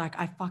 but it was like,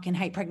 I fucking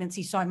hate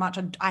pregnancy so much.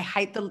 I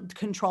hate the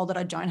control that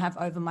I don't have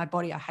over my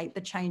body. I hate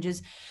the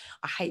changes.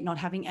 I hate not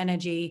having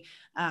energy.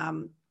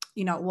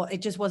 you know what,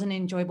 it just wasn't an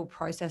enjoyable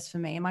process for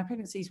me. And my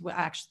pregnancies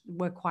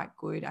were quite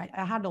good.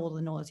 I had all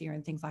the nausea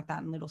and things like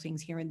that, and little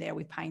things here and there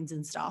with pains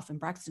and stuff, and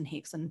Braxton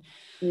Hicks and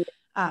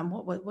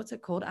what's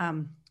it called?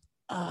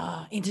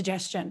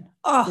 Indigestion.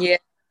 Oh yeah,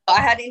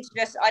 I had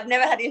indigestion. I'd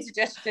never had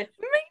indigestion.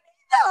 Me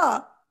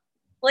neither.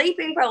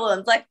 Sleeping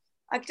problems, like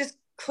I just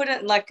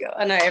couldn't, like,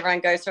 I know everyone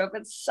goes through it,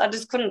 but I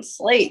just couldn't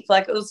sleep.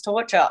 Like, it was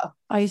torture.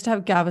 I used to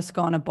have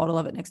Gaviscon, a bottle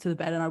of it next to the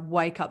bed, and I'd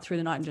wake up through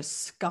the night and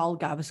just scull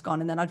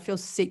Gaviscon, and then I'd feel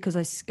sick because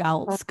I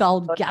sculled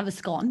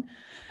Gaviscon.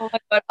 Oh my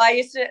God. I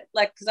used to,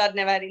 like, because I'd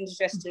never had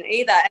indigestion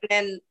either. And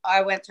then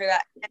I went through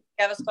that, and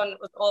Gaviscon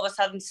was all of a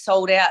sudden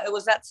sold out. It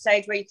was that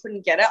stage where you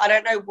couldn't get it. I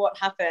don't know what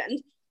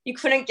happened. You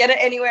couldn't get it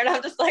anywhere. And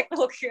I'm just like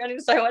looking around in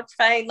so much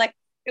pain. Like,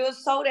 it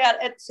was sold out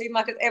at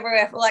supermarkets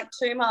everywhere for like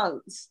 2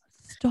 months.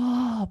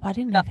 Stop. I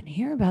didn't even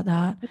hear about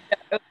that.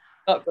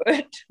 Not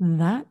good.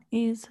 That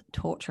is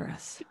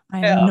torturous.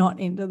 I am not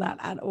into that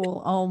at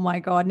all. Oh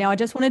my God. Now I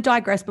just want to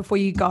digress before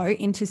you go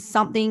into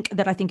something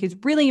that I think is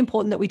really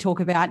important that we talk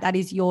about. That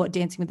is your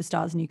Dancing with the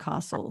Stars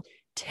Newcastle.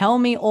 Tell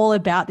me all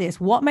about this.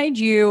 What made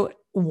you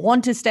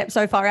want to step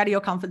so far out of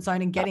your comfort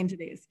zone and get into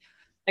this?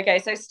 Okay,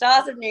 so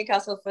Stars of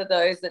Newcastle, for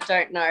those that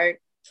don't know,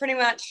 pretty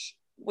much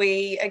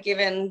we are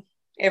given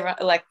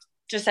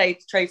just say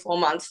 3-4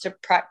 months to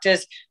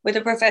practice with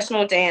a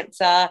professional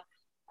dancer,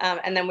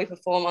 and then we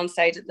perform on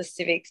stage at the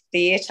Civic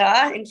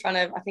Theatre in front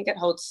of, I think it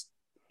holds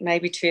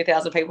maybe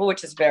 2,000 people,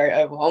 which is very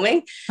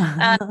overwhelming.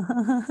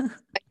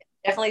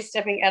 Definitely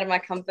stepping out of my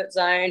comfort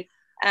zone.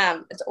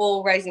 It's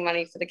all raising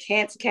money for the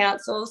Cancer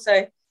Council,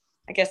 so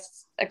I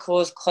guess a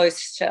cause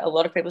close to a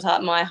lot of people's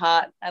heart. My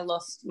heart, I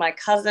lost my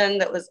cousin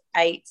that was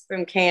 8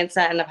 from cancer,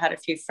 and I've had a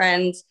few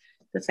friends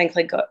that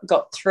thankfully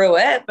got through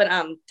it, but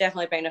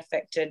definitely been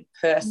affected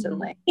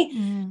personally.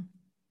 Mm.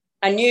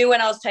 I knew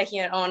when I was taking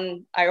it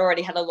on, I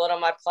already had a lot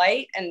on my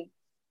plate and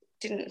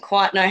didn't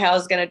quite know how I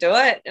was going to do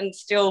it, and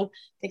still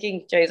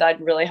thinking, geez, I'd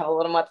really have a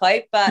lot on my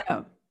plate, but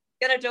I'm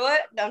going to do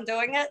it. I'm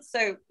doing it.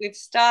 So we've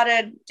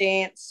started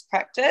dance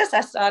practice. I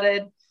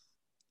started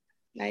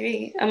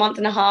maybe a month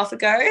and a half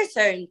ago.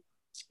 So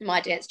my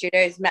dance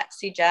studio is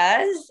Maxi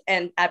Jazz,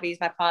 and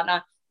Abby's my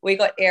partner. We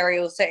got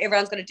aerials. So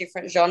everyone's got a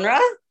different genre.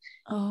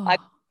 Oh. Like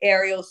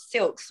aerial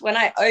silks. When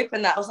I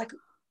opened that, I was like,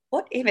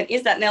 what even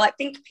is that? And they're like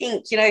pink,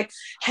 you know,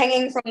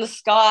 hanging from the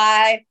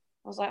sky. I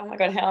was like, oh my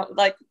God, how,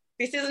 like,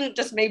 this isn't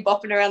just me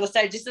bopping around the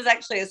stage. This is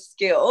actually a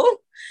skill.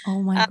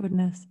 Oh my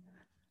goodness.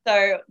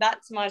 So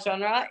that's my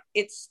genre.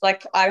 It's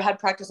like I had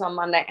practice on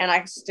Monday and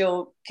I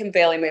still can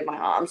barely move my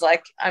arms.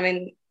 Like, I'm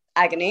in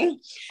agony.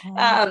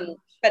 Oh.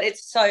 But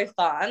it's so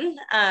fun.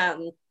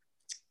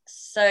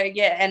 So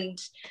yeah,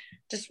 and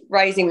just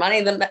raising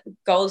money. The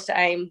goal is to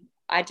aim,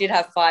 I did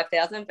have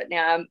 5,000, but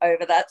now I'm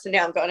over that. So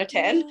now I'm going to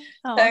 10.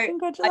 Oh, so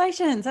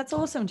congratulations. That's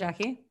awesome,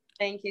 Jackie.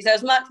 Thank you. So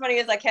as much money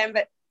as I can,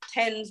 but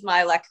 10's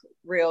my like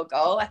real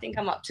goal. I think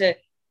I'm up to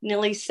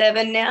nearly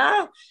 7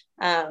 now.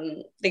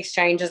 The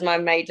Exchange is my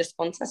major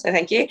sponsor, so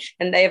thank you.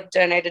 And they have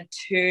donated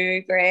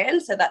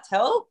 $2,000, so that's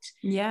helped.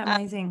 Yeah,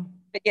 amazing.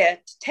 But yeah,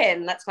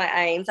 10, that's my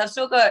aim. So I've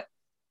still got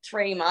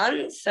 3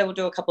 months. So we'll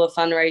do a couple of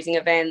fundraising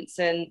events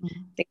and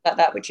things like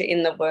that, which are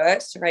in the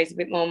works to raise a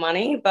bit more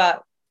money.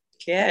 But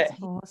yeah,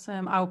 that's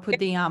awesome. I will put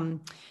the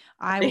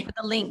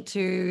link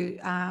to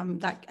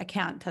that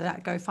account, to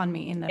that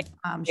GoFundMe in the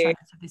show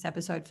notes of this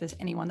episode for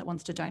anyone that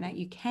wants to donate.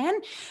 You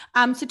can.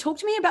 So talk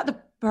to me about the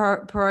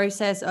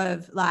process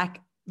of like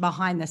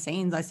behind the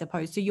scenes, I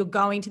suppose. So you're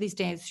going to this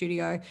dance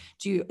studio.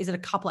 Is it a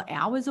couple of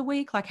hours a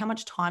week? Like, how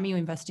much time are you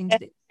investing to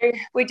this?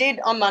 We did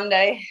on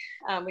Monday.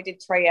 We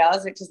did 3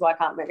 hours, which is why I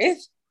can't move.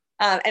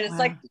 And it's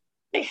like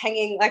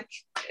hanging, like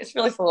it's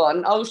really full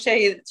on. I'll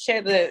share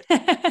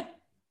the.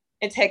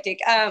 It's hectic.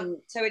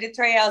 So we did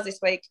 3 hours this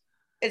week.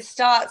 It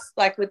starts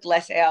like with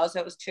less hours. So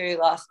it was 2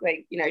 last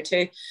week,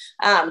 2.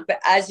 But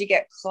as you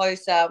get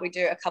closer, we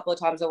do a couple of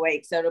times a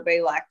week. So it'll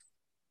be like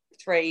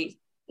 3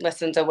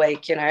 lessons a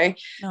week, Nice,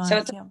 so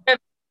it's a bit of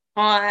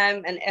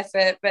time and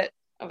effort, but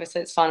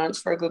obviously it's fun and it's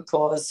for a good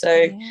cause.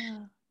 So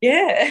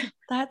yeah.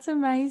 That's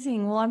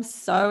amazing. Well, I'm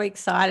so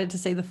excited to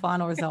see the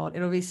final result.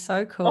 It'll be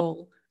so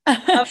cool.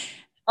 I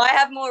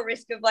have more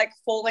risk of like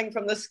falling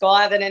from the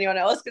sky than anyone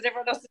else because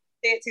everyone else is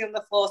dancing on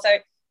the floor. So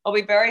I'll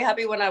be very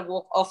happy when I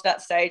walk off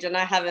that stage and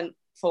I haven't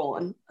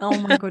fallen. Oh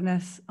my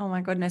goodness.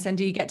 And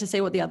do you get to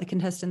see what the other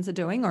contestants are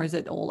doing, or is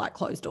it all like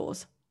closed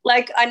doors?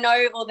 Like, I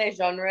know all their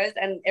genres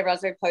and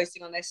everyone's been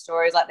posting on their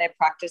stories like their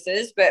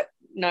practices, but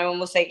no one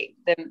will see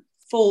the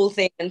full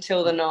thing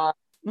until the night.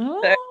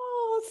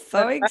 Oh,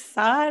 so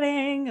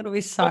exciting. It'll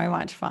be so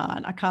much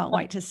fun. I can't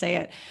wait to see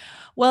it.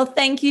 Well,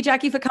 thank you,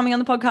 Jackie, for coming on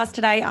the podcast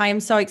today. I am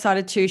so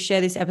excited to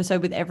share this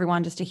episode with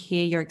everyone, just to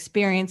hear your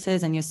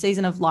experiences and your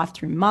season of life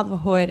through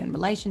motherhood and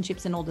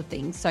relationships and all the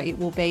things. So it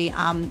will be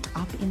up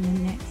in the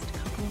next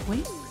couple of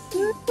weeks.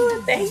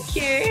 Thank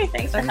you.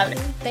 Thanks for having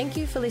me. Thank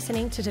you for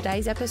listening to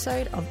today's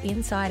episode of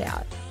Inside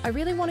Out. I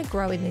really want to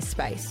grow in this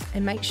space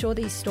and make sure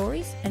these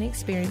stories and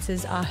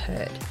experiences are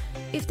heard.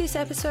 If this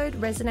episode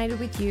resonated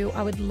with you,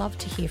 I would love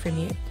to hear from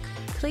you.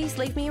 Please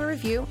leave me a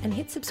review and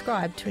hit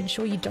subscribe to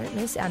ensure you don't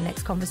miss our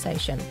next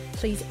conversation.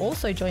 Please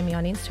also join me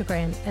on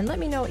Instagram and let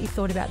me know what you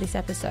thought about this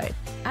episode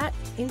at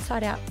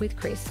Inside Out with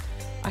Chris.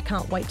 I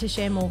can't wait to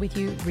share more with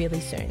you really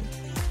soon.